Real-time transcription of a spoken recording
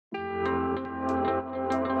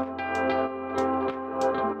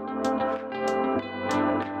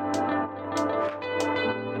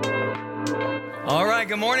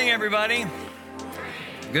Good morning, everybody.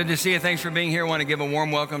 Good to see you. Thanks for being here. I want to give a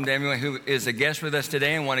warm welcome to everyone who is a guest with us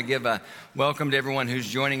today, and want to give a welcome to everyone who's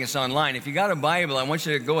joining us online. If you got a Bible, I want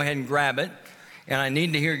you to go ahead and grab it, and I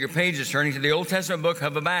need to hear your pages turning to the Old Testament book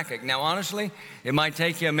of Habakkuk. Now, honestly, it might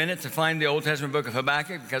take you a minute to find the Old Testament book of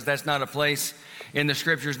Habakkuk because that's not a place in the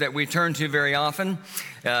scriptures that we turn to very often.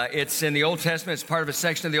 It's in the Old Testament. It's part of a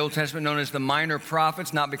section of the Old Testament known as the Minor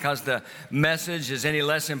Prophets, not because the message is any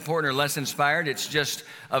less important or less inspired. It's just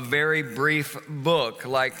a very brief book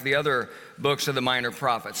like the other books of the Minor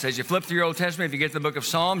Prophets. As you flip through your Old Testament, if you get to the book of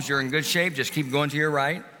Psalms, you're in good shape. Just keep going to your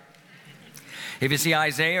right. If you see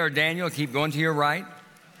Isaiah or Daniel, keep going to your right.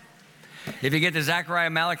 If you get to Zechariah,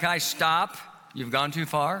 Malachi, stop. You've gone too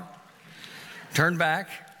far. Turn back.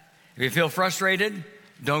 If you feel frustrated,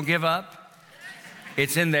 don't give up.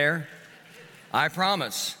 It's in there. I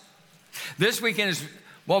promise. This weekend is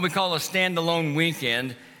what we call a standalone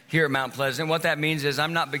weekend here at Mount Pleasant. What that means is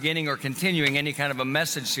I'm not beginning or continuing any kind of a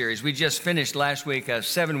message series. We just finished last week a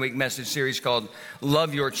 7-week message series called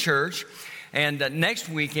Love Your Church. And next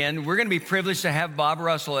weekend, we're going to be privileged to have Bob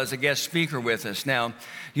Russell as a guest speaker with us. Now,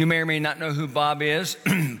 you may or may not know who Bob is.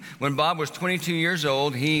 When Bob was 22 years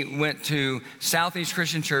old, he went to Southeast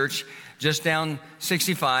Christian Church just down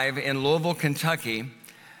 65 in Louisville, Kentucky.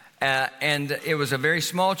 And it was a very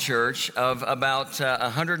small church of about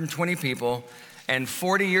 120 people. And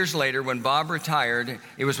 40 years later, when Bob retired,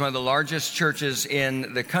 it was one of the largest churches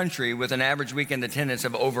in the country with an average weekend attendance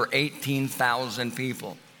of over 18,000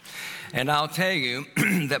 people. And I'll tell you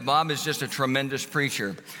that Bob is just a tremendous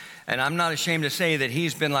preacher. And I'm not ashamed to say that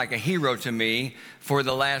he's been like a hero to me for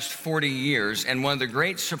the last 40 years. And one of the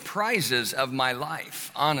great surprises of my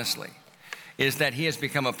life, honestly, is that he has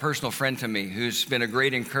become a personal friend to me, who's been a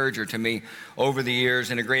great encourager to me over the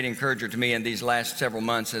years and a great encourager to me in these last several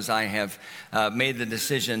months as I have made the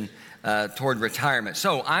decision toward retirement.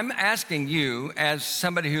 So I'm asking you, as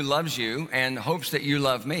somebody who loves you and hopes that you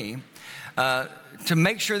love me, to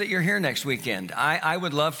make sure that you're here next weekend. I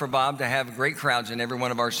would love for Bob to have great crowds in every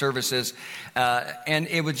one of our services, and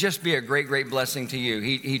it would just be a great, great blessing to you.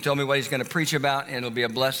 He told me what he's going to preach about, and it'll be a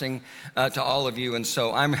blessing to all of you, and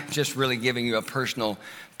so I'm just really giving you a personal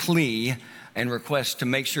plea and request to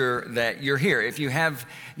make sure that you're here. If you have,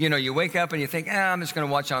 you wake up and you think, I'm just going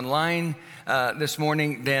to watch online this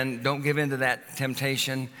morning, then don't give in to that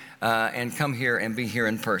temptation and come here and be here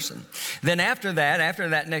in person. Then after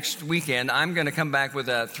that next weekend, I'm going to come back with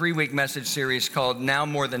a 3-week message series called Now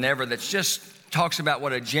More Than Ever that just talks about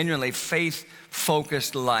what a genuinely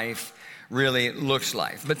faith-focused life really looks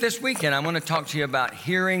like. But this weekend, I want to talk to you about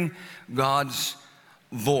hearing God's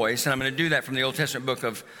voice, and I'm going to do that from the Old Testament book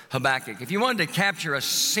of Habakkuk. If you wanted to capture a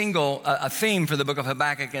theme for the book of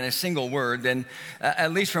Habakkuk in a single word, then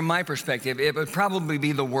at least from my perspective, it would probably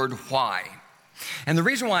be the word why. And the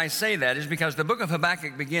reason why I say that is because the book of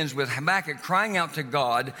Habakkuk begins with Habakkuk crying out to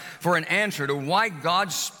God for an answer to why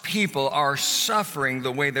God's people are suffering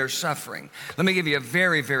the way they're suffering. Let me give you a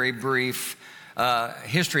very, very brief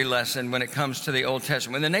history lesson when it comes to the Old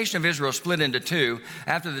Testament. When the nation of Israel split into two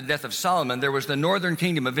after the death of Solomon, there was the northern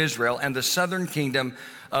kingdom of Israel and the southern kingdom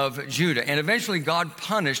of Judah. And eventually God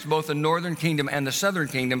punished both the northern kingdom and the southern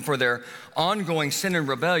kingdom for their ongoing sin and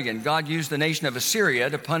rebellion. God used the nation of Assyria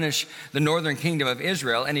to punish the northern kingdom of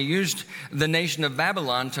Israel, and he used the nation of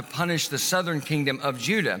Babylon to punish the southern kingdom of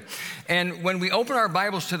Judah. And when we open our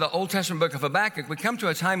Bibles to the Old Testament book of Habakkuk, we come to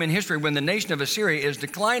a time in history when the nation of Assyria is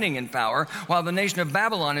declining in power, while the nation of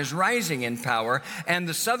Babylon is rising in power, and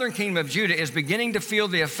the southern kingdom of Judah is beginning to feel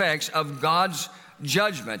the effects of God's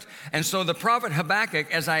judgment. And so the prophet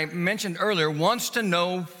Habakkuk, as I mentioned earlier, wants to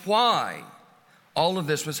know why all of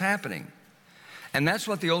this was happening. And that's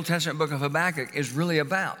what the Old Testament book of Habakkuk is really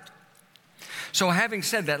about. So having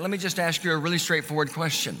said that, let me just ask you a really straightforward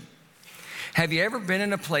question. Have you ever been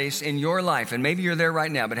in a place in your life, and maybe you're there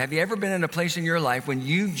right now, but have you ever been in a place in your life when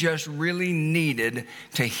you just really needed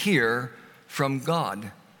to hear from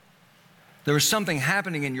God? There was something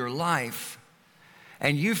happening in your life,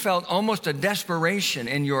 and you felt almost a desperation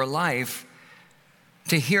in your life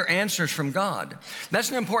to hear answers from God. That's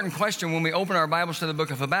an important question when we open our Bibles to the book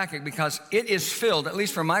of Habakkuk, because it is filled, at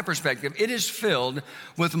least from my perspective, it is filled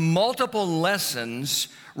with multiple lessons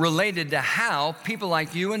related to how people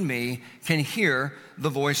like you and me can hear the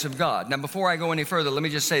voice of God. Now, before I go any further, let me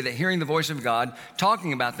just say that hearing the voice of God,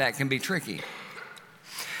 talking about that can be tricky.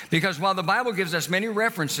 Because while the Bible gives us many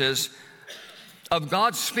references of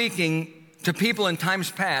God speaking to people in times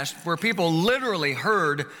past where people literally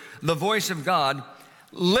heard the voice of God,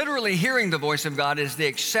 literally hearing the voice of God is the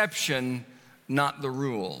exception, not the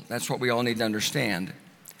rule. That's what we all need to understand.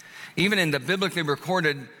 Even in the biblically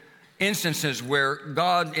recorded instances where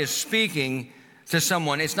God is speaking to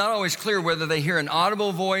someone, it's not always clear whether they hear an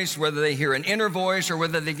audible voice, whether they hear an inner voice, or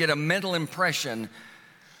whether they get a mental impression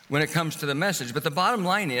when it comes to the message. But the bottom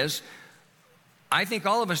line is, I think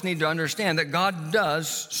all of us need to understand that God does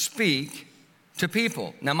speak to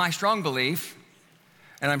people. Now, my strong belief,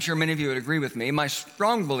 and I'm sure many of you would agree with me, my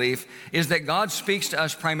strong belief is that God speaks to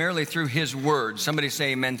us primarily through His Word. Somebody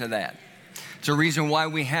say amen to that. It's a reason why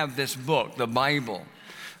we have this book, the Bible,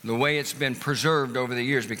 the way it's been preserved over the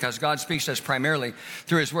years, because God speaks to us primarily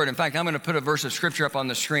through His Word. In fact, I'm going to put a verse of Scripture up on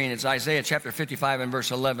the screen. It's Isaiah chapter 55 and verse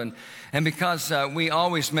 11. And because we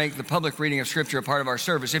always make the public reading of Scripture a part of our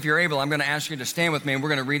service, if you're able, I'm going to ask you to stand with me, and we're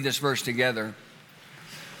going to read this verse together.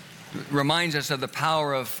 It reminds us of the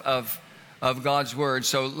power of God's Word.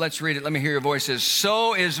 So let's read it. Let me hear your voices.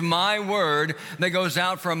 So is my word that goes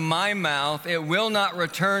out from my mouth. It will not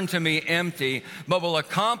return to me empty, but will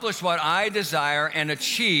accomplish what I desire and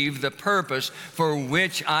achieve the purpose for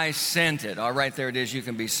which I sent it. All right, there it is. You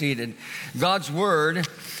can be seated. God's Word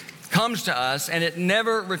comes to us, and it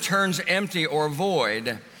never returns empty or void.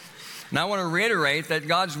 And I want to reiterate that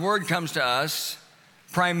God's Word comes to us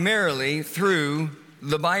primarily through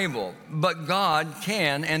the Bible, but God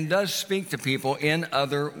can and does speak to people in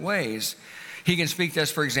other ways. He can speak to us,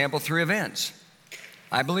 for example, through events.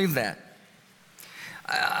 I believe that.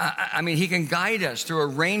 I mean, He can guide us through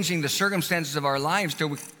arranging the circumstances of our lives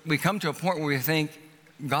till we come to a point where we think,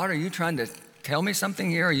 God, are you trying to tell me something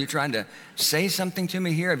here? Are you trying to say something to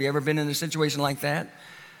me here? Have you ever been in a situation like that,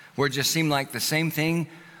 where it just seemed like the same thing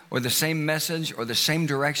or the same message or the same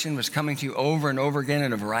direction was coming to you over and over again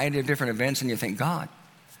in a variety of different events, and you think, God,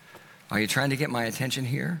 are you trying to get my attention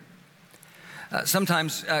here?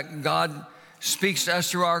 Sometimes God speaks to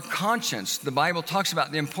us through our conscience. The Bible talks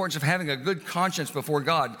about the importance of having a good conscience before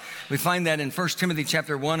God. We find that in 1 Timothy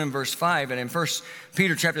chapter 1 and verse 5, and in 1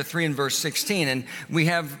 Peter chapter 3 and verse 16. And we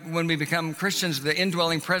have, when we become Christians, the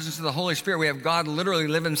indwelling presence of the Holy Spirit. We have God literally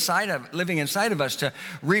living inside of us to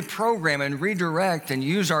reprogram and redirect and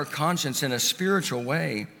use our conscience in a spiritual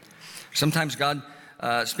way. Sometimes God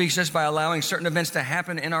speaks to us by allowing certain events to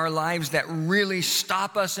happen in our lives that really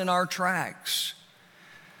stop us in our tracks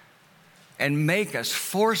and make us,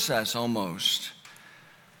 force us almost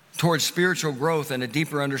towards spiritual growth and a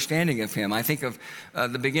deeper understanding of Him. I think of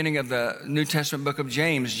the beginning of the New Testament book of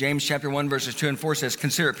James. James chapter 1 verses 2 and 4 says,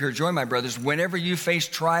 "Consider it pure joy, my brothers, whenever you face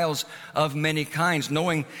trials of many kinds,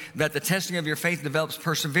 knowing that the testing of your faith develops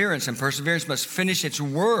perseverance, and perseverance must finish its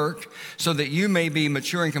work so that you may be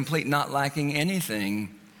mature and complete, not lacking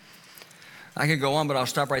anything." I could go on, but I'll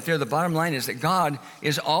stop right there. The bottom line is that God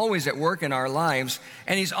is always at work in our lives,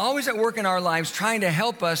 and He's always at work in our lives trying to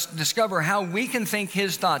help us discover how we can think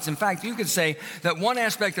His thoughts. In fact, you could say that one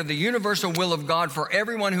aspect of the universal will of God for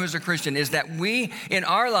everyone who is a Christian is that we, in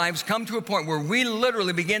our lives, come to a point where we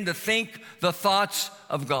literally begin to think the thoughts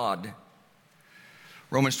of God.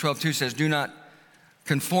 Romans 12:2 says, "Do not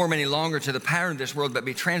conform any longer to the pattern of this world, but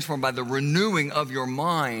be transformed by the renewing of your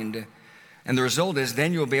mind. And the result is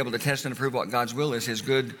then you'll be able to test and approve what God's will is, His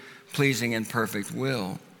good, pleasing, and perfect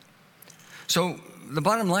will." So the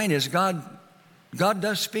bottom line is God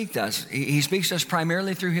does speak to us. He speaks to us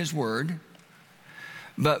primarily through His Word.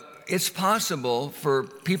 But it's possible for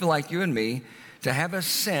people like you and me to have a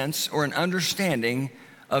sense or an understanding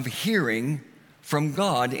of hearing from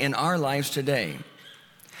God in our lives today.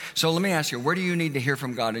 So let me ask you, where do you need to hear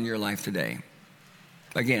from God in your life today?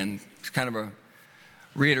 Again, it's kind of a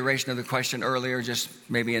reiteration of the question earlier, just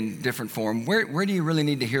maybe in different form. Where do you really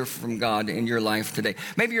need to hear from God in your life today?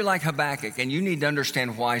 Maybe you're like Habakkuk and you need to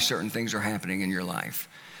understand why certain things are happening in your life.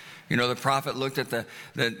 You know, the prophet looked at the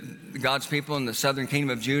God's people in the southern kingdom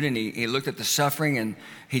of Judah, and he looked at the suffering, and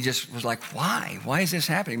he just was like, why? Why is this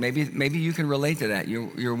happening? Maybe you can relate to that.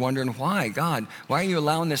 You're wondering, why, God? Why are you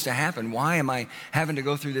allowing this to happen? Why am I having to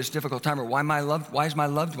go through this difficult time? Or why is my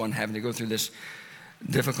loved one having to go through this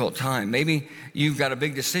difficult time? Maybe you've got a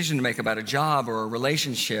big decision to make about a job or a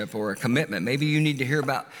relationship or a commitment. Maybe you need to hear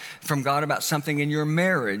from God about something in your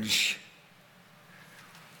marriage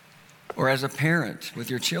or as a parent with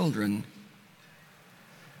your children.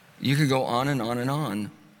 You could go on and on and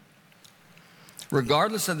on.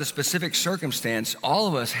 Regardless of the specific circumstance, all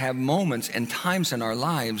of us have moments and times in our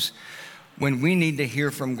lives when we need to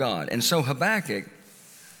hear from God. And so Habakkuk,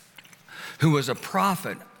 who was a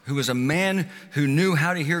prophet, who was a man who knew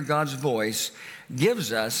how to hear God's voice,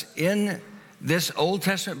 gives us in this Old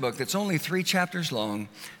Testament book that's only 3 chapters long,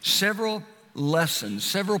 several lessons,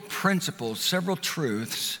 several principles, several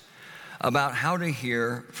truths about how to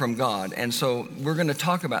hear from God. And so we're going to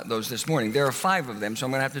talk about those this morning. There are 5 of them, so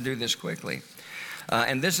I'm going to have to do this quickly.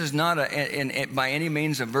 And this is not by any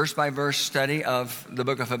means a verse-by-verse study of the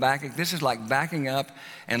book of Habakkuk. This is like backing up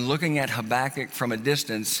and looking at Habakkuk from a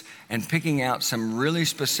distance and picking out some really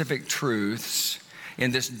specific truths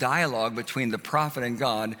in this dialogue between the prophet and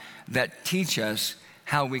God that teach us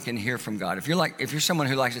how we can hear from God. If you're someone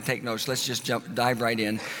who likes to take notes, let's just dive right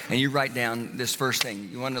in, and you write down this first thing.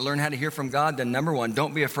 You want to learn how to hear from God? Then number one,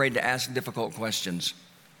 don't be afraid to ask difficult questions.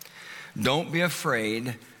 Don't be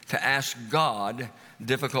afraid to ask God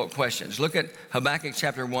difficult questions. Look at Habakkuk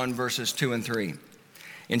chapter 1, verses 2 and 3.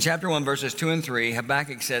 In chapter 1, verses 2 and 3,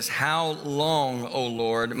 Habakkuk says, "How long, O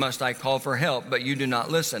Lord, must I call for help, but you do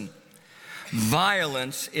not listen?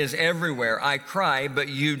 Violence is everywhere. I cry, but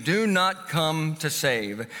you do not come to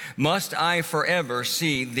save. Must I forever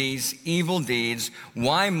see these evil deeds?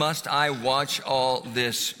 Why must I watch all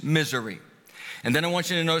this misery?" And then I want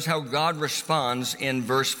you to notice how God responds in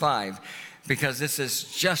verse 5, because this is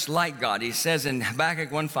just like God. He says in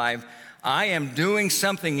Habakkuk 1:5, "I am doing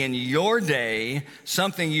something in your day,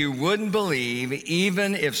 something you wouldn't believe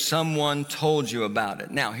even if someone told you about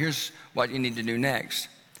it." Now, here's what you need to do next.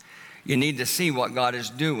 You need to see what God is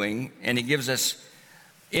doing, and he gives us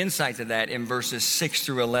insight to that in verses 6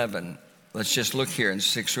 through 11. Let's just look here in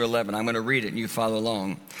 6 through 11. I'm going to read it and you follow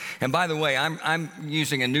along. And by the way, I'm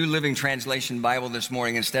using a New Living Translation Bible this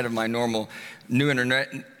morning instead of my normal New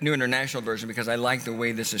International Version, because I like the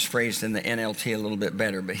way this is phrased in the NLT a little bit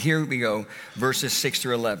better. But here we go, verses 6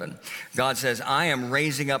 through 11. God says, "I am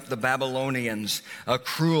raising up the Babylonians, a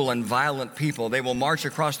cruel and violent people. They will march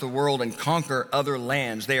across the world and conquer other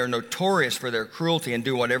lands. They are notorious for their cruelty and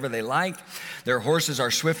do whatever they like. Their horses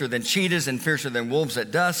are swifter than cheetahs and fiercer than wolves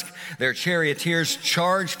at dusk. Their charioteers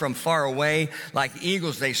charge from far away. Like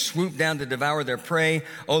eagles, they swoop down to devour their prey.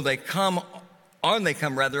 They come,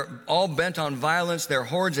 all bent on violence. Their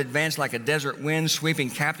hordes advance like a desert wind,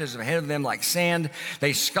 sweeping captives ahead of them like sand.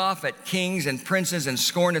 They scoff at kings and princes and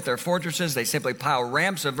scorn at their fortresses. They simply pile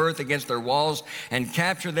ramps of earth against their walls and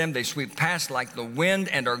capture them. They sweep past like the wind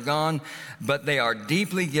and are gone, but they are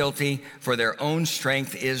deeply guilty, for their own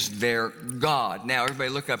strength is their God." Now, everybody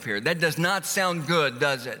look up here. That does not sound good,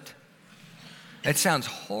 does it? It sounds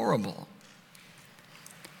horrible.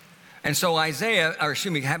 And so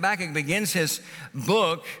Habakkuk begins his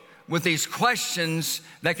book with these questions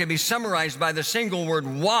that can be summarized by the single word,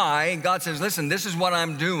 why. God says, listen, this is what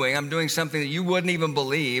I'm doing. I'm doing something that you wouldn't even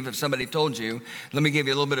believe if somebody told you. Let me give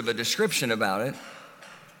you a little bit of a description about it.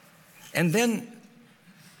 And then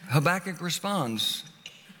Habakkuk responds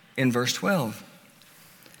in verse 12.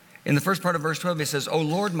 In the first part of verse 12, he says, "O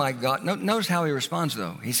Lord, my God." Notice how he responds,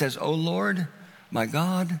 though. He says, "O Lord, my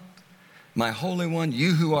God, my Holy One,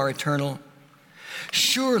 you who are eternal,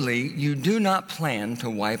 surely you do not plan to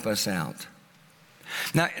wipe us out."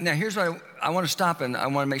 Now here's what I want to stop, and I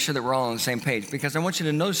want to make sure that we're all on the same page, because I want you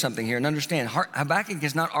to know something here and understand. Habakkuk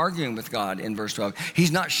is not arguing with God in verse 12.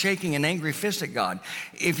 He's not shaking an angry fist at God.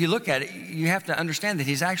 If you look at it, you have to understand that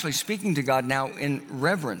he's actually speaking to God now in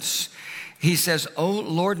reverence. He says, "O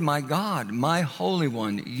Lord, my God, my Holy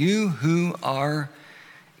One, you who are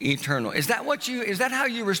eternal." Is that how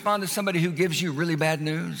you respond to somebody who gives you really bad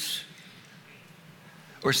news?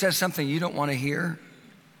 Or says something you don't want to hear?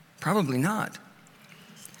 Probably not.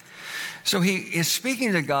 So he is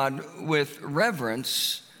speaking to God with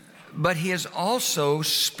reverence, but he is also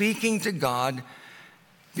speaking to God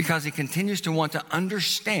because he continues to want to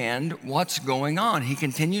understand what's going on. He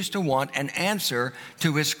continues to want an answer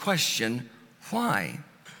to his question, why?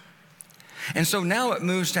 And so now it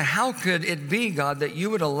moves to, how could it be, God, that you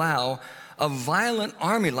would allow a violent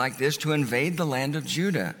army like this to invade the land of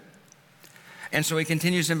Judah? And so he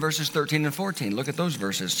continues in verses 13 and 14. Look at those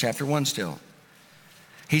verses, chapter 1 still.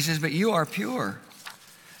 He says, "But you are pure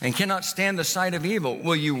and cannot stand the sight of evil.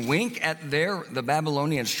 Will you wink at the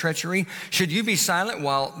Babylonians' treachery? Should you be silent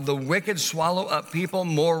while the wicked swallow up people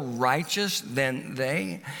more righteous than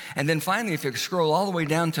they?" And then finally, if you scroll all the way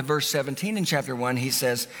down to verse 17 in chapter 1, he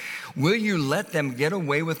says, "Will you let them get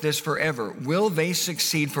away with this forever? Will they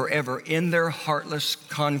succeed forever in their heartless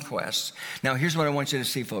conquests?" Now, here's what I want you to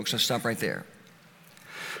see, folks. So stop right there.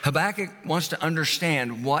 Habakkuk wants to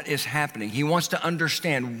understand what is happening. He wants to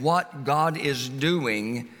understand what God is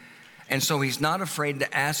doing, and so he's not afraid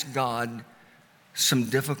to ask God some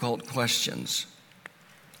difficult questions.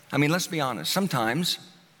 I mean, let's be honest. Sometimes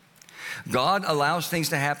God allows things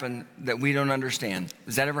to happen that we don't understand.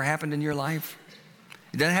 Has that ever happened in your life?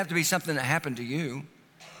 It doesn't have to be something that happened to you.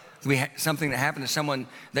 It could be something that happened to someone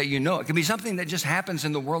that you know. It could be something that just happens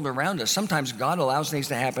in the world around us. Sometimes God allows things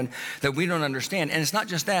to happen that we don't understand. And it's not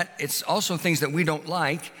just that. It's also things that we don't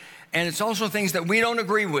like. And it's also things that we don't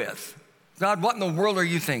agree with. God, what in the world are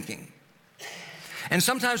you thinking? And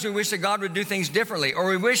sometimes we wish that God would do things differently, or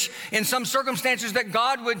we wish in some circumstances that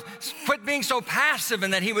God would quit being so passive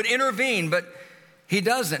and that he would intervene, but he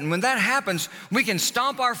doesn't. And when that happens, we can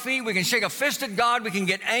stomp our feet, we can shake a fist at God, we can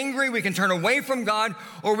get angry, we can turn away from God,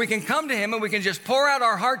 or we can come to him and we can just pour out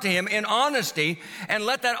our heart to him in honesty and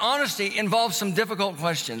let that honesty involve some difficult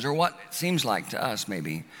questions, or what seems like to us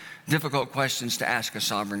maybe difficult questions to ask a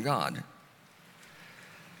sovereign God.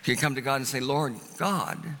 You come to God and say, Lord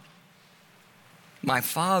God, my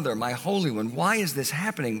Father, my Holy One, why is this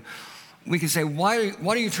happening? We can say, what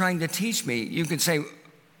are you trying to teach me? You could say,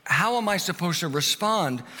 how am I supposed to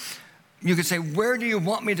respond? You could say, where do you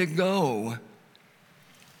want me to go?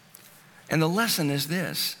 And the lesson is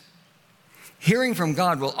this: hearing from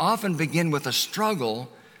God will often begin with a struggle,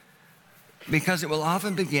 because it will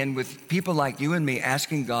often begin with people like you and me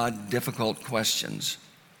asking God difficult questions.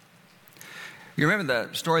 You remember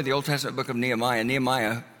the story of the Old Testament book of Nehemiah.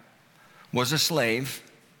 Nehemiah was a slave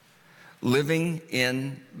living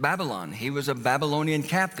in Babylon. He was a Babylonian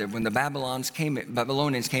captive when the Babylonians came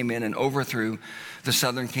in and overthrew the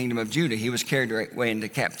southern kingdom of Judah. He was carried away into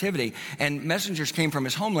captivity, and messengers came from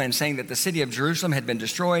his homeland saying that the city of Jerusalem had been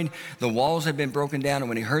destroyed, the walls had been broken down. And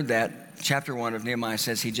when he heard that, chapter 1 of Nehemiah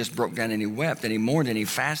says he just broke down and he wept and he mourned and he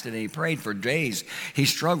fasted and he prayed for days. He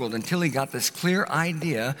struggled until he got this clear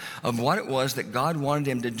idea of what it was that God wanted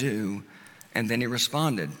him to do, and then he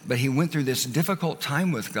responded. But he went through this difficult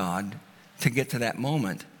time with God to get to that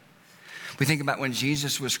moment. We think about when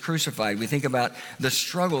Jesus was crucified. We think about the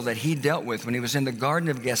struggle that he dealt with when he was in the Garden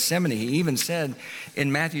of Gethsemane. He even said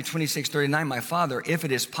in Matthew 26:39, my Father, if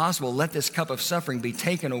it is possible, let this cup of suffering be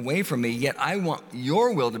taken away from me, yet I want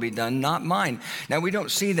your will to be done, not mine. Now, we don't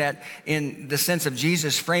see that in the sense of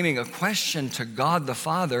Jesus framing a question to God the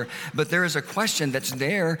Father, but there is a question that's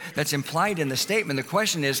there, that's implied in the statement. The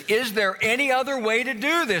question is there any other way to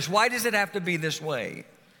do this? Why does it have to be this way?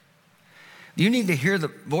 You need to hear the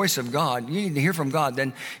voice of God. You need to hear from God.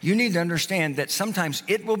 Then you need to understand that sometimes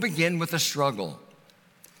it will begin with a struggle.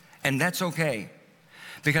 And that's okay.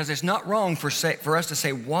 Because it's not wrong for us to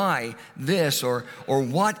say, why this, or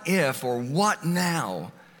what if, or what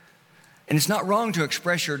now? And it's not wrong to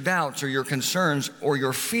express your doubts or your concerns or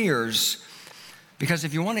your fears. Because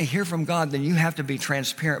if you want to hear from God, then you have to be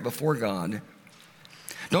transparent before God.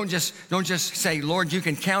 Don't just say, Lord, you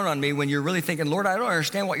can count on me, when you're really thinking, Lord, I don't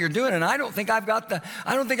understand what you're doing, and I don't think I've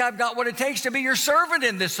got what it takes to be your servant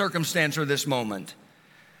in this circumstance or this moment.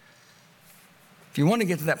 If you want to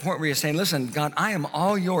get to that point where you're saying, listen, God, I am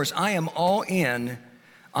all yours. I am all in.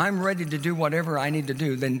 I'm ready to do whatever I need to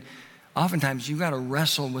do. Then oftentimes you've got to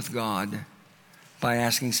wrestle with God by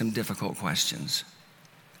asking some difficult questions.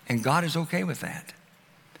 And God is okay with that.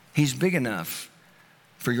 He's big enough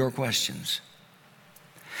for your questions.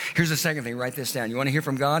 Here's the second thing. Write this down. You want to hear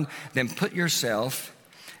from God? Then put yourself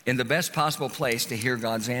in the best possible place to hear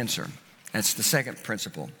God's answer. That's the second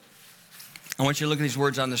principle. I want you to look at these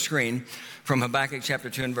words on the screen from Habakkuk chapter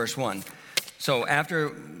 2 and verse 1. So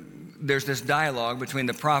after there's this dialogue between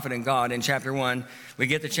the prophet and God in chapter 1, we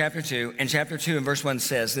get to chapter 2. And chapter 2 and verse 1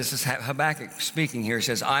 says, this is Habakkuk speaking here. He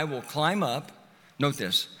says, I will climb up. Note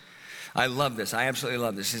this. I love this. I absolutely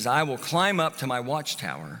love this. He says, I will climb up to my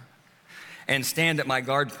watchtower and stand at my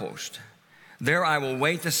guard post. There I will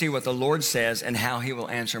wait to see what the Lord says and how he will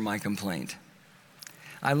answer my complaint.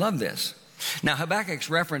 I love this. Now, Habakkuk's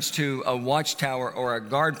reference to a watchtower or a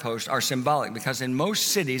guard post are symbolic, because in most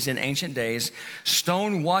cities in ancient days,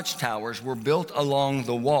 stone watchtowers were built along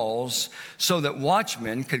the walls so that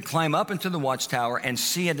watchmen could climb up into the watchtower and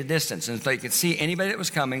see at a distance. And they could see anybody that was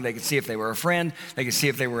coming. They could see if they were a friend. They could see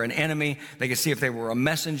if they were an enemy. They could see if they were a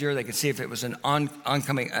messenger. They could see if it was an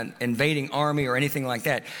oncoming, an invading army or anything like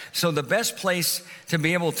that. So the best place to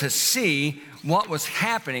be able to see what was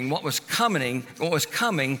happening, what was coming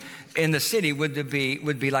in the city would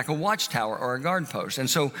be like a watchtower or a guard post. And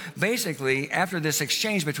so basically, after this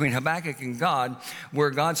exchange between Habakkuk and God,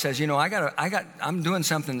 where God says, you know, I'm doing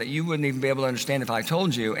something that you wouldn't even be able to understand if I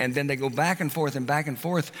told you. And then they go back and forth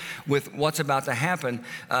with what's about to happen.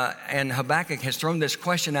 And Habakkuk has thrown this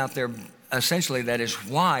question out there, essentially, that is,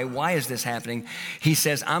 why is this happening? He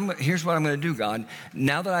says, here's what I'm going to do, God.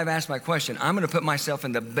 Now that I've asked my question, I'm going to put myself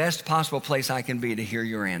in the best possible place I can be to hear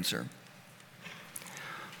your answer.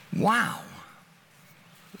 Wow.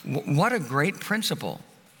 What a great principle.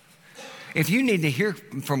 If you need to hear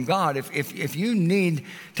from God, if you need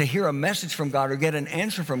to hear a message from God or get an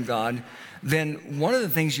answer from God, then one of the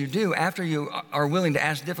things you do after you are willing to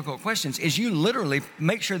ask difficult questions is you literally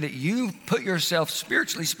make sure that you put yourself,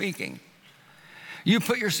 spiritually speaking, you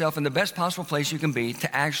put yourself in the best possible place you can be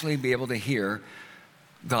to actually be able to hear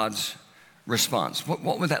God's response.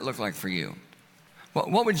 What would that look like for you?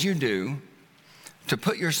 What would you do to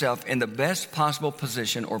put yourself in the best possible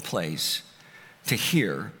position or place to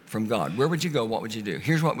hear from God? Where would you go? What would you do?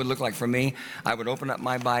 Here's what it would look like for me. I would open up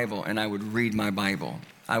my Bible and I would read my Bible.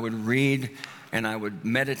 I would read and I would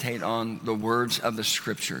meditate on the words of the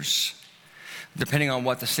Scriptures. Depending on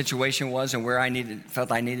what the situation was and where I felt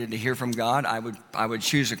I needed to hear from God, I would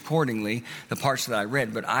choose accordingly the parts that I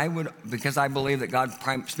read. But because I believe that God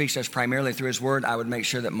speaks to us primarily through His Word, I would make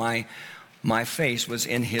sure that my face was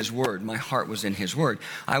in His Word. My heart was in His Word.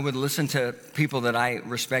 I would listen to people that I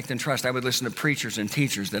respect and trust. I would listen to preachers and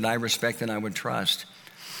teachers that I respect and I would trust.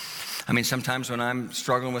 I mean, sometimes when I'm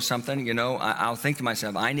struggling with something, I'll think to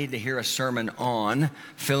myself, I need to hear a sermon on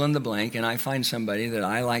fill in the blank, and I find somebody that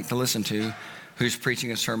I like to listen to who's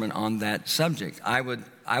preaching a sermon on that subject. I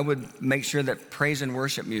would make sure that praise and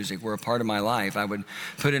worship music were a part of my life. I would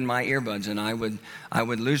put in my earbuds and I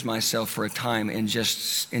would lose myself for a time in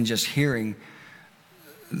just hearing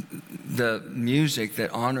the music that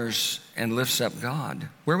honors and lifts up God.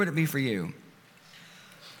 Where would it be for you?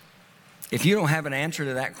 If you don't have an answer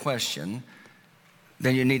to that question,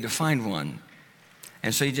 then you need to find one.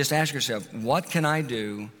 And so you just ask yourself, what can I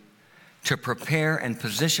do to prepare and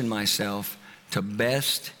position myself to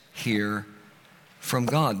best hear from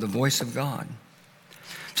God, the voice of God?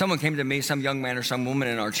 Someone came to me, some young man or some woman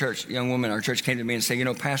in our church, young woman in our church came to me and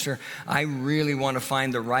said, Pastor, I really want to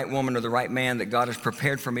find the right woman or the right man that God has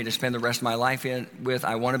prepared for me to spend the rest of my life with.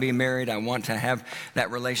 I want to be married. I want to have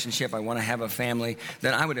that relationship. I want to have a family.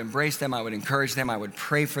 Then I would embrace them. I would encourage them. I would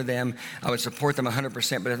pray for them. I would support them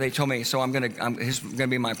 100%. But if they told me, so here's going to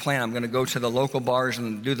be my plan. I'm going to go to the local bars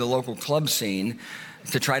and do the local club scene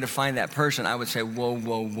to try to find that person, I would say,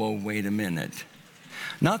 whoa, wait a minute.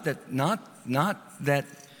 Not that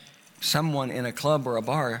someone in a club or a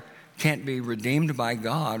bar can't be redeemed by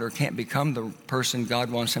God or can't become the person God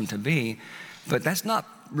wants them to be, but that's not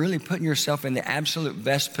really putting yourself in the absolute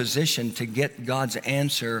best position to get God's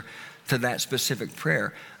answer to that specific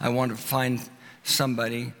prayer. I want to find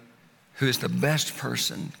somebody who is the best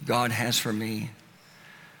person God has for me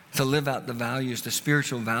to live out the values, the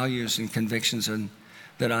spiritual values and convictions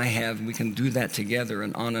that I have. We can do that together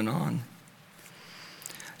and on and on.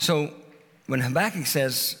 So when Habakkuk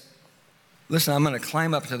says, listen, I'm going to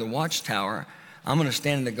climb up to the watchtower, I'm going to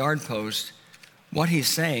stand in the guard post, what he's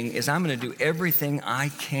saying is I'm going to do everything I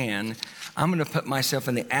can. I'm going to put myself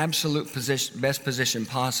in the absolute best position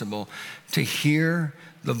possible to hear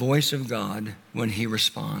the voice of God when He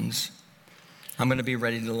responds. I'm going to be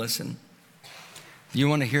ready to listen. If you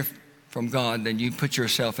want to hear from God, then you put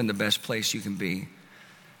yourself in the best place you can be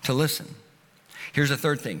to listen. Here's the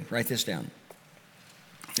third thing. Write this down.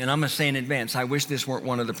 And I'm going to say in advance, I wish this weren't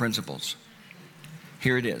one of the principles.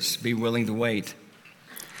 Here it is. Be willing to wait.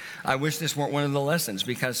 I wish this weren't one of the lessons,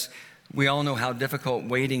 because we all know how difficult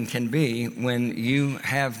waiting can be when you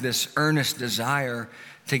have this earnest desire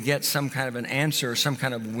to get some kind of an answer, some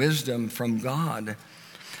kind of wisdom from God.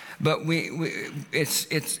 But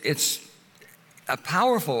it's a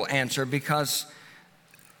powerful answer, because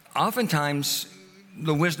oftentimes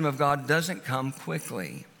the wisdom of God doesn't come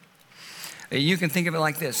quickly. You can think of it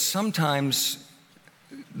like this. Sometimes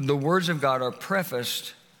the words of God are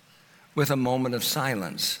prefaced with a moment of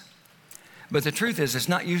silence. But the truth is, it's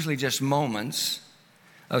not usually just moments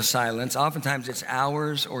of silence. Oftentimes it's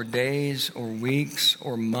hours or days or weeks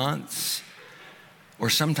or months or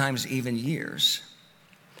sometimes even years.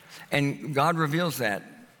 And God reveals that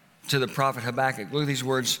to the prophet Habakkuk. Look at these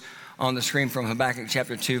words on the screen from Habakkuk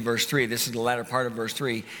chapter 2, verse 3. This is the latter part of verse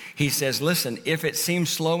 3. He says, listen, if it seems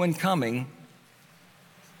slow in coming,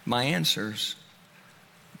 my answers,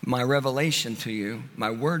 my revelation to you, my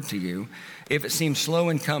word to you, if it seems slow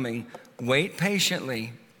in coming, wait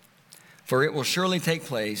patiently, for it will surely take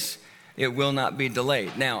place. It will not be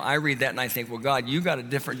delayed. Now, I read that and I think, well, God, you got a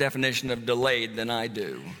different definition of delayed than I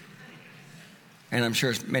do. And I'm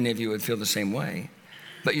sure many of you would feel the same way.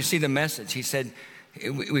 But you see the message. He said,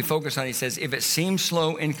 we focus on, he says, if it seems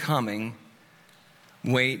slow in coming,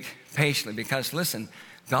 wait patiently. Because listen,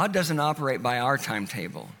 God doesn't operate by our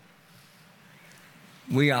timetable.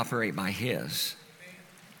 We operate by His.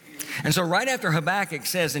 And so right after Habakkuk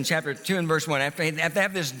says in chapter 2 and verse 1, after they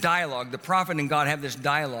have this dialogue, the prophet and God have this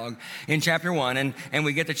dialogue in chapter 1, and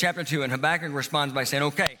we get to chapter 2, and Habakkuk responds by saying,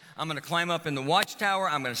 okay, I'm going to climb up in the watchtower,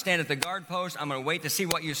 I'm going to stand at the guard post, I'm going to wait to see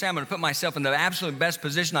what you say, I'm going to put myself in the absolute best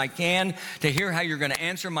position I can to hear how you're going to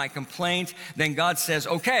answer my complaint. Then God says,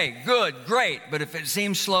 okay, good, great, but if it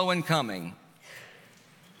seems slow in coming,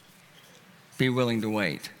 be willing to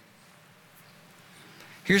wait.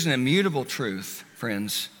 Here's an immutable truth,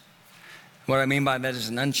 friends. What I mean by that is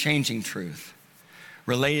an unchanging truth.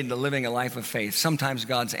 related to living a life of faith. Sometimes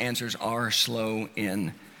God's answers are slow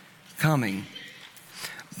in coming.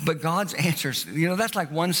 But God's answers, that's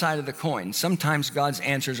like one side of the coin. Sometimes God's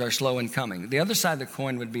answers are slow in coming. The other side of the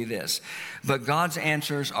coin would be this. But God's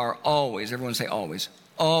answers are always, everyone say always,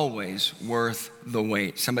 always worth the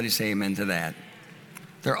wait. Somebody say amen to that.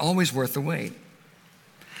 They're always worth the wait.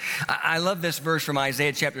 I love this verse from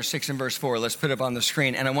Isaiah chapter 6 and verse 4. Let's put it up on the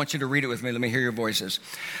screen, and I want you to read it with me. Let me hear your voices.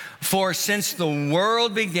 For since the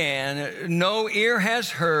world began, no ear has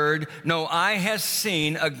heard, no eye has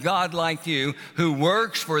seen a God like you who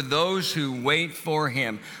works for those who wait for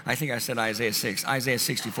him. I think I said Isaiah 6, Isaiah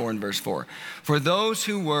 64 and verse 4. For those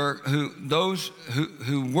who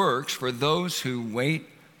works for those who wait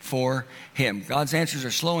for him. God's answers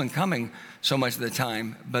are slow in coming so much of the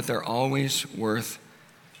time, but they're always worth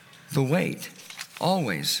the wait,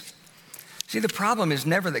 always. See, the problem is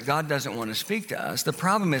never that God doesn't want to speak to us. The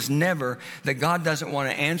problem is never that God doesn't want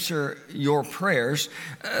to answer your prayers.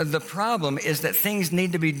 The problem is that things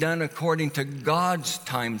need to be done according to God's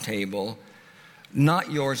timetable, not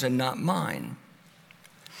yours and not mine.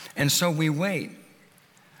 And so we wait.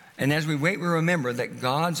 And as we wait, we remember that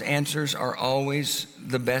God's answers are always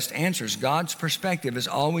the best answers. God's perspective is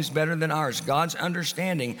always better than ours. God's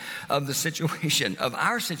understanding of the situation, of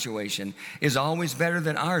our situation, is always better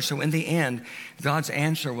than ours. So in the end, God's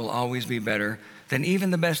answer will always be better than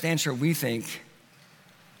even the best answer we think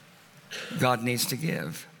God needs to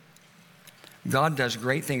give. God does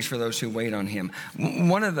great things for those who wait on him.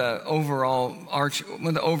 One of the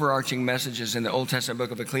overarching messages in the Old Testament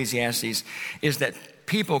book of Ecclesiastes is that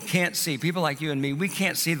people like you and me, we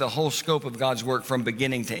can't see the whole scope of God's work from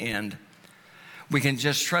beginning to end. We can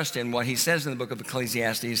just trust in what he says in the book of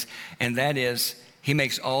Ecclesiastes, and that is, he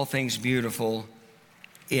makes all things beautiful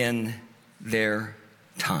in their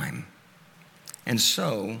time. And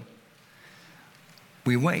so,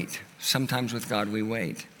 we wait. Sometimes with God, we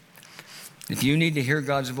wait. If you need to hear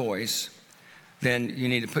God's voice, then you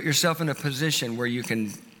need to put yourself in a position where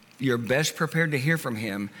you're best prepared to hear from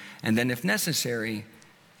him. And then if necessary,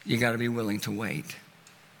 you got to be willing to wait.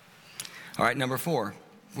 All right, number 4,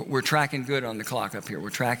 we're tracking good on the clock up here. We're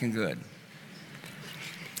tracking good.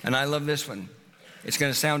 And I love this one. It's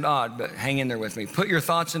going to sound odd, but hang in there with me. Put your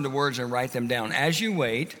thoughts into words and write them down. As you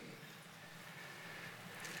wait,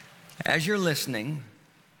 as you're listening,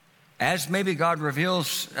 as maybe God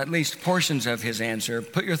reveals at least portions of his answer,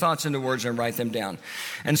 put your thoughts into words and write them down.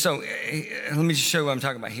 And so let me just show you what I'm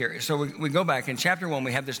talking about here. So we go back. In chapter 1,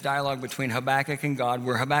 we have this dialogue between Habakkuk and God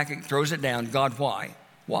where Habakkuk throws it down. God, why?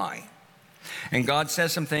 Why? And God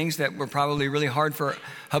says some things that were probably really hard for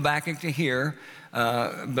Habakkuk to hear,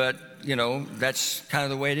 but that's kind of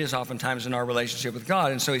the way it is oftentimes in our relationship with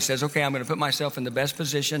God. And so he says, okay, I'm going to put myself in the best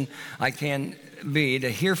position I can be to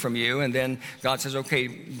hear from you. And then God says, okay,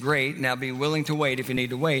 great. Now be willing to wait if you need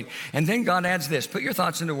to wait. And then God adds this, put your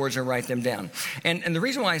thoughts into words and write them down. And the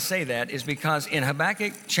reason why I say that is because in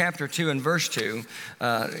Habakkuk chapter 2 and verse 2,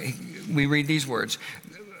 we read these words.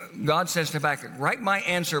 God says to Habakkuk, write my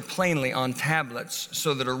answer plainly on tablets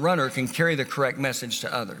so that a runner can carry the correct message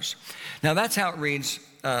to others. Now that's how it reads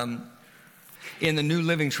in the New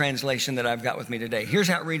Living Translation that I've got with me today. Here's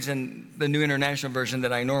how it reads in the New International Version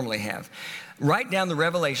that I normally have. Write down the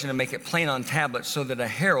revelation and make it plain on tablets so that a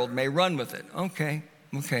herald may run with it. Okay.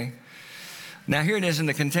 Now here it is in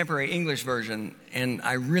the Contemporary English Version, and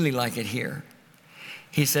I really like it here.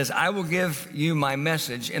 He says, I will give you my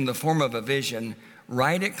message in the form of a vision.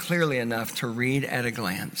 Write it clearly enough to read at a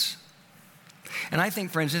glance. And I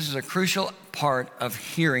think, friends, this is a crucial part of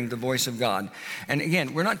hearing the voice of God. And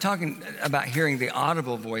again, we're not talking about hearing the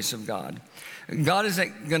audible voice of God. God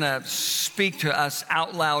isn't going to speak to us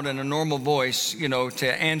out loud in a normal voice, to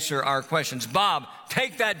answer our questions. Bob,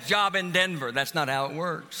 take that job in Denver. That's not how it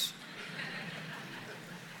works.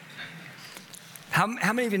 How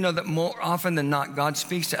many of you know that more often than not, God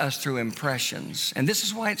speaks to us through impressions? And this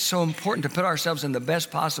is why it's so important to put ourselves in the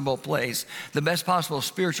best possible place, the best possible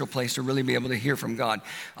spiritual place to really be able to hear from God.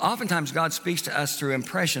 Oftentimes, God speaks to us through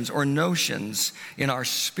impressions or notions in our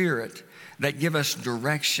spirit that give us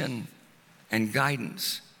direction and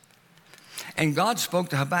guidance. And God spoke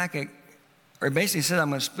to Habakkuk, or basically said, I'm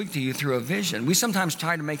going to speak to you through a vision. We sometimes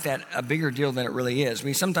try to make that a bigger deal than it really is.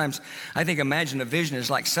 We sometimes, I think, imagine a vision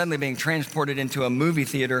is like suddenly being transported into a movie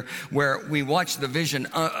theater where we watch the vision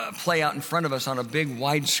play out in front of us on a big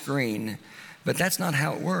wide screen. But that's not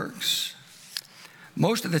how it works.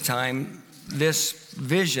 Most of the time, this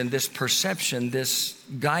vision, this perception, this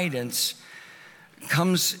guidance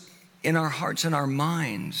comes in our hearts and our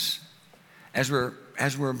minds as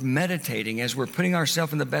we're meditating, as we're putting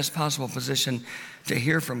ourselves in the best possible position to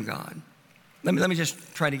hear from God. Let me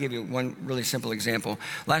just try to give you one really simple example.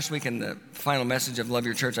 Last week in the final message of Love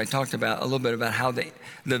Your Church, I talked about a little bit about how the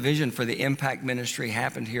vision for the Impact Ministry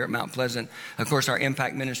happened here at Mount Pleasant. Of course, our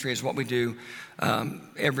Impact Ministry is what we do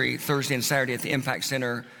every Thursday and Saturday at the Impact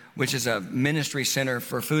Center, which is a ministry center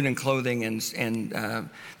for food and clothing, and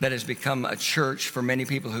that has become a church for many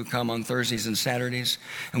people who come on Thursdays and Saturdays.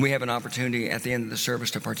 And we have an opportunity at the end of the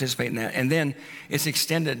service to participate in that. And then it's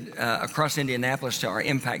extended across Indianapolis to our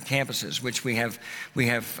Impact campuses, which we have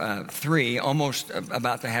 3, almost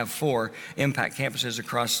about to have 4 Impact campuses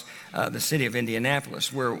across the city of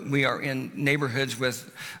Indianapolis, where we are in neighborhoods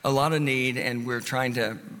with a lot of need, and we're trying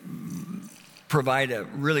to provide a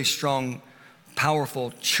really strong,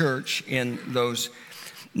 powerful church in those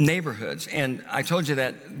neighborhoods. And I told you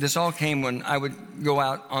that this all came when I would go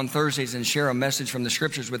out on Thursdays and share a message from the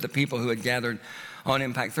scriptures with the people who had gathered on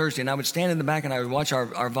Impact Thursday. And I would stand in the back and I would watch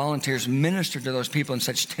our volunteers minister to those people in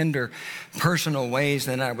such tender, personal ways.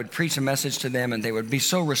 Then I would preach a message to them, and they would be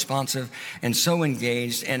so responsive and so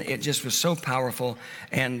engaged, and it just was so powerful.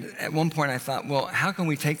 And at one point I thought, well, how can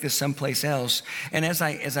we take this someplace else? And as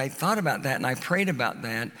I thought about that and I prayed about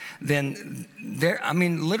that, then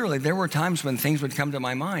literally there were times when things would come to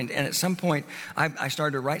my mind. And at some point I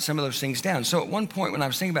started to write some of those things down. So at one point when I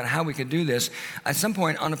was thinking about how we could do this, at some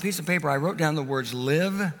point on a piece of paper, I wrote down the words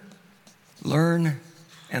live, learn,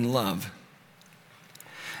 and love.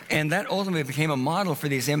 And that ultimately became a model for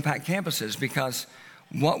these Impact campuses, because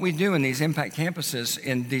what we do in these Impact campuses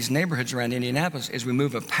in these neighborhoods around Indianapolis is we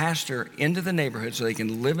move a pastor into the neighborhood so they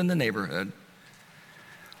can live in the neighborhood,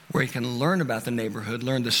 where he can learn about the neighborhood,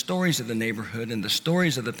 learn the stories of the neighborhood and the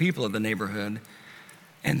stories of the people of the neighborhood,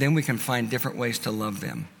 and then we can find different ways to love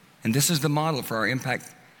them. And this is the model for our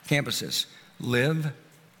Impact campuses: live,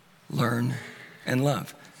 learn, and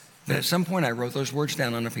love. But at some point I wrote those words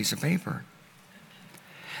down on a piece of paper.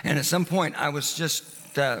 And at some point I was just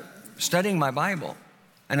studying my Bible,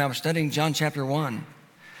 and I was studying John chapter 1.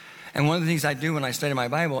 And one of the things I do when I study my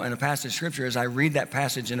Bible and a passage of scripture is I read that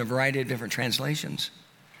passage in a variety of different translations.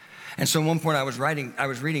 And so at one point I was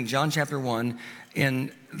reading John chapter 1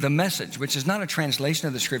 in the Message, which is not a translation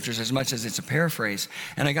of the scriptures as much as it's a paraphrase.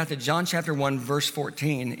 And I got to John chapter 1, verse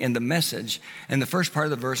 14 in the Message, and the first part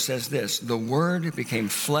of the verse says this: the Word became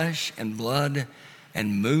flesh and blood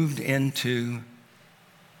and moved into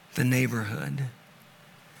the neighborhood.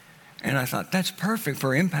 And I thought, that's perfect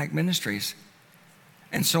for Impact Ministries.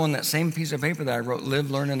 And so on that same piece of paper that I wrote live,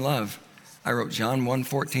 learn, and love, I wrote John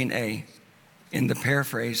 1:14a in the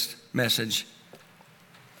paraphrased message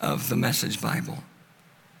of the Message Bible.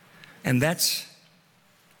 And that's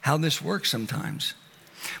how this works sometimes.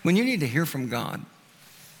 When you need to hear from God,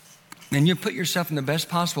 and you put yourself in the best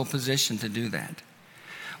possible position to do that,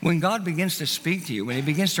 when God begins to speak to you, when he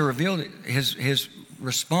begins to reveal his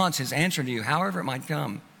response, his answer to you, however it might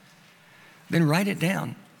come, then write it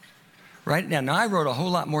down. Write it down. Now, I wrote a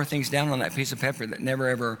whole lot more things down on that piece of paper that never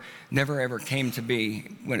ever came to be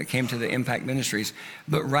when it came to the Impact Ministries.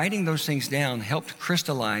 But writing those things down helped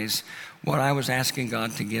crystallize what I was asking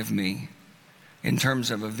God to give me in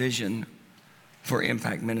terms of a vision for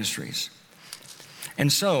Impact Ministries.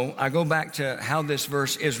 And so I go back to how this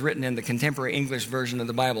verse is written in the contemporary English version of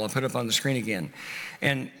the Bible. I'll put it up on the screen again.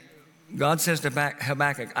 And God says to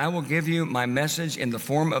Habakkuk, I will give you my message in the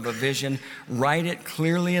form of a vision. Write it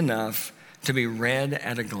clearly enough to be read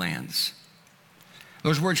at a glance.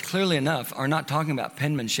 Those words, clearly enough, are not talking about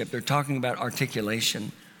penmanship. They're talking about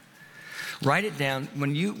articulation. Write it down.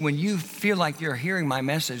 When you feel like you're hearing my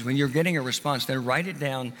message, when you're getting a response, then write it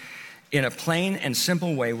down in a plain and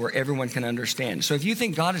simple way where everyone can understand. So if you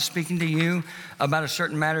think God is speaking to you about a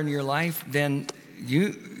certain matter in your life, then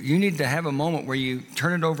you need to have a moment where you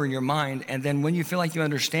turn it over in your mind, and then when you feel like you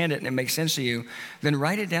understand it and it makes sense to you, then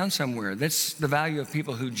write it down somewhere. That's the value of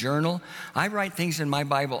people who journal. I write things in my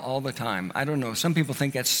Bible all the time. I don't know, some people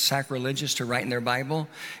think that's sacrilegious to write in their Bible.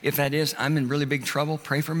 If that is, I'm in really big trouble.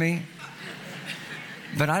 Pray for me.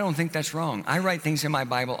 But I don't think that's wrong. I write things in my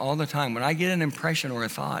Bible all the time. When I get an impression or a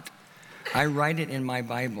thought, I write it in my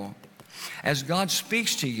Bible. As God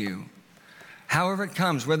speaks to you, however it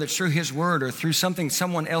comes, whether it's through his word or through something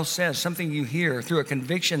someone else says, something you hear, through a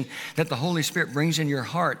conviction that the Holy Spirit brings in your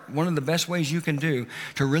heart, one of the best ways you can do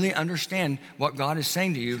to really understand what God is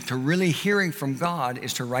saying to you, to really hearing from God,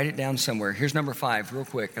 is to write it down somewhere. Here's number 5, real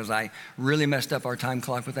quick, because I really messed up our time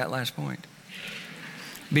clock with that last point.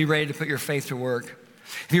 Be ready to put your faith to work.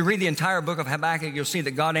 If you read the entire book of Habakkuk, you'll see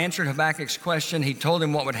that God answered Habakkuk's question. He told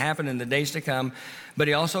him what would happen in the days to come, but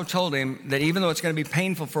he also told him that even though it's going to be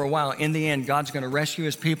painful for a while, in the end, God's going to rescue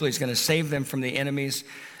his people. He's going to save them from the enemies.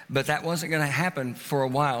 But that wasn't going to happen for a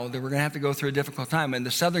while. They were going to have to go through a difficult time. And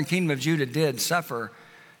the southern kingdom of Judah did suffer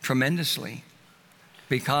tremendously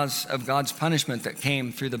because of God's punishment that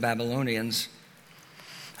came through the Babylonians.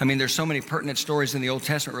 I mean, there's so many pertinent stories in the Old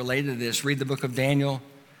Testament related to this. Read the book of Daniel.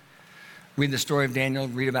 Read the story of Daniel.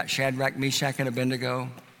 Read about Shadrach, Meshach, and Abednego.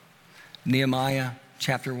 Nehemiah,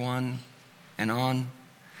 chapter 1, and on.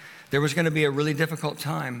 There was going to be a really difficult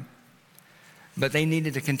time, but they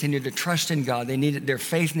needed to continue to trust in God. Their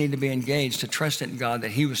faith needed to be engaged to trust in God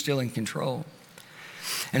that he was still in control.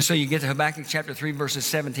 And so you get to Habakkuk chapter 3, verses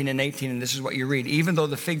 17 and 18, and this is what you read. Even though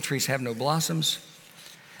the fig trees have no blossoms,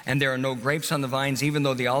 and there are no grapes on the vines, even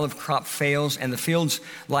though the olive crop fails, and the fields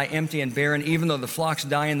lie empty and barren, even though the flocks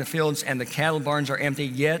die in the fields, and the cattle barns are empty,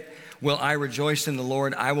 yet will I rejoice in the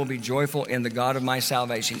Lord. I will be joyful in the God of my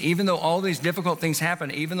salvation. Even though all these difficult things happen,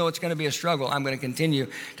 even though it's going to be a struggle, I'm going to continue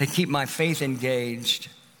to keep my faith engaged.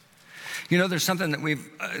 You know, there's something that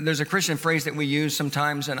there's a Christian phrase that we use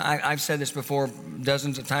sometimes, and I've said this before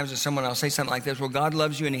dozens of times to someone. I'll say something like this: well, God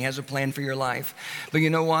loves you and he has a plan for your life. But you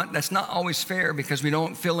know what? That's not always fair, because we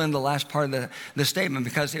don't fill in the last part of the statement,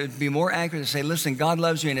 because it would be more accurate to say, listen, God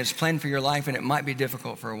loves you and his plan for your life, and it might be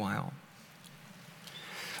difficult for a while.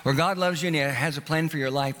 Or God loves you and he has a plan for your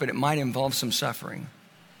life, but it might involve some suffering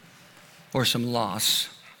or some loss.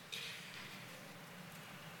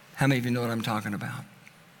 How many of you know what I'm talking about?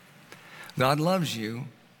 God loves you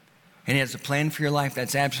and he has a plan for your life.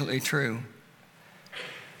 That's absolutely true.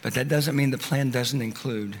 But that doesn't mean the plan doesn't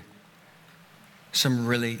include some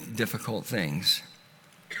really difficult things.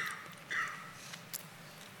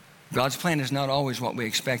 God's plan is not always what we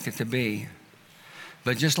expect it to be.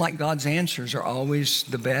 But just like God's answers are always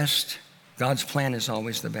the best, God's plan is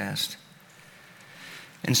always the best.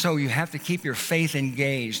 And so you have to keep your faith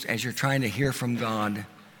engaged as you're trying to hear from God,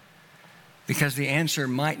 because the answer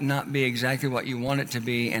might not be exactly what you want it to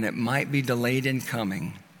be, and it might be delayed in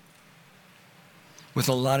coming, with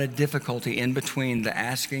a lot of difficulty in between the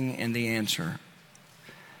asking and the answer.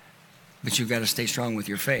 But you've got to stay strong with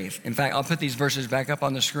your faith. In fact, I'll put these verses back up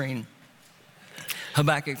on the screen.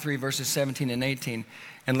 Habakkuk 3, verses 17 and 18,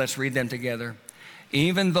 and let's read them together.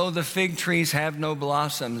 Even though the fig trees have no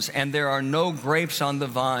blossoms and there are no grapes on the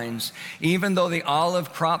vines, even though the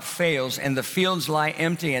olive crop fails and the fields lie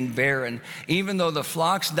empty and barren, even though the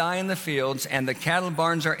flocks die in the fields and the cattle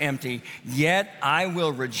barns are empty, yet I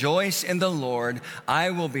will rejoice in the Lord.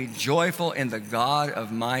 I will be joyful in the God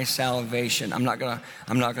of my salvation. I'm not gonna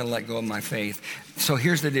let go of my faith. So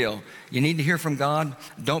here's the deal. You need to hear from God.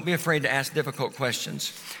 Don't be afraid to ask difficult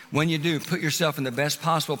questions. When you do, put yourself in the best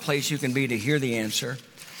possible place you can be to hear the answer.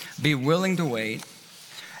 Be willing to wait.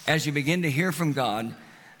 As you begin to hear from God,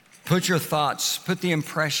 put your thoughts, put the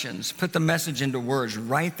impressions, put the message into words,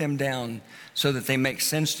 write them down so that they make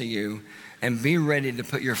sense to you, and be ready to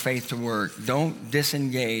put your faith to work. Don't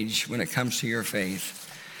disengage when it comes to your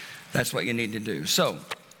faith. That's what you need to do. So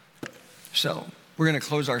we're going to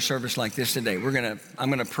close our service like this today. I'm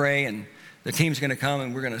going to pray, and the team's going to come,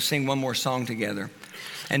 and we're going to sing one more song together.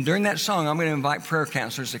 And during that song, I'm going to invite prayer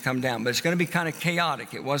counselors to come down, but it's going to be kind of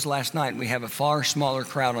chaotic. It was last night. We have a far smaller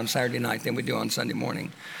crowd on Saturday night than we do on Sunday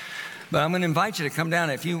morning. But I'm going to invite you to come down.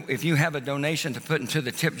 If you have a donation to put into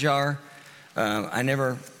the tip jar,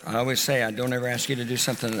 I always say I don't ever ask you to do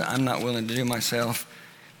something that I'm not willing to do myself.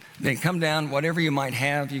 Then come down, whatever you might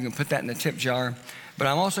have, you can put that in the tip jar. But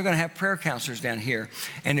I'm also going to have prayer counselors down here.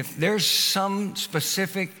 And if there's some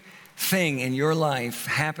specific thing in your life,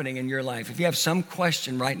 happening in your life, if you have some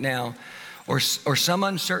question right now or some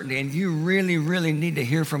uncertainty and you really, really need to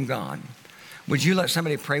hear from God, would you let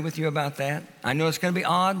somebody pray with you about that? I know it's going to be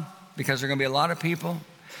odd because there are going to be a lot of people.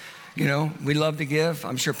 You know, we love to give.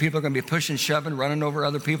 I'm sure people are going to be pushing, shoving, running over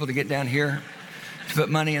other people to get down here to put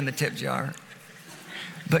money in the tip jar.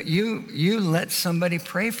 But you let somebody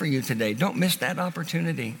pray for you today. Don't miss that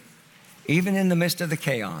opportunity, even in the midst of the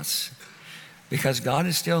chaos. Because God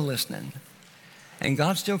is still listening. And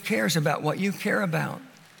God still cares about what you care about.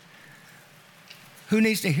 Who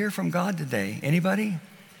needs to hear from God today? Anybody?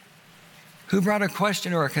 Who brought a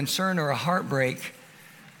question or a concern or a heartbreak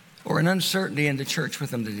or an uncertainty into church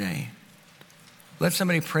with them today? Let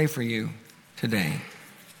somebody pray for you today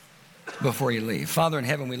before you leave. Father in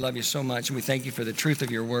heaven, we love you so much, and we thank you for the truth of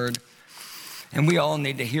your word. And we all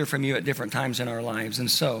need to hear from you at different times in our lives. And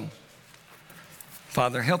so,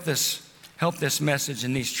 Father, help this message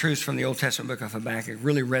and these truths from the Old Testament book of Habakkuk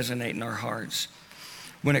really resonate in our hearts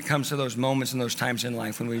when it comes to those moments and those times in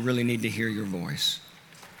life when we really need to hear your voice.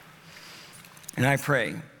 And I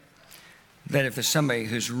pray that if there's somebody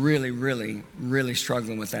who's really, really, really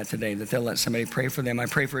struggling with that today, that they'll let somebody pray for them. I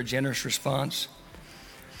pray for a generous response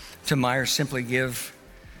to Myers Simply Give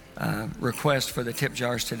request for the tip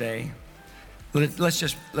jars today. Let's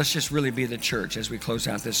just really be the church as we close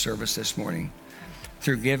out this service this morning,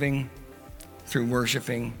 through giving, through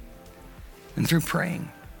worshiping, and through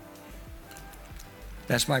praying.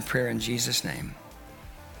 That's my prayer in Jesus' name.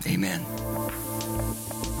 Amen.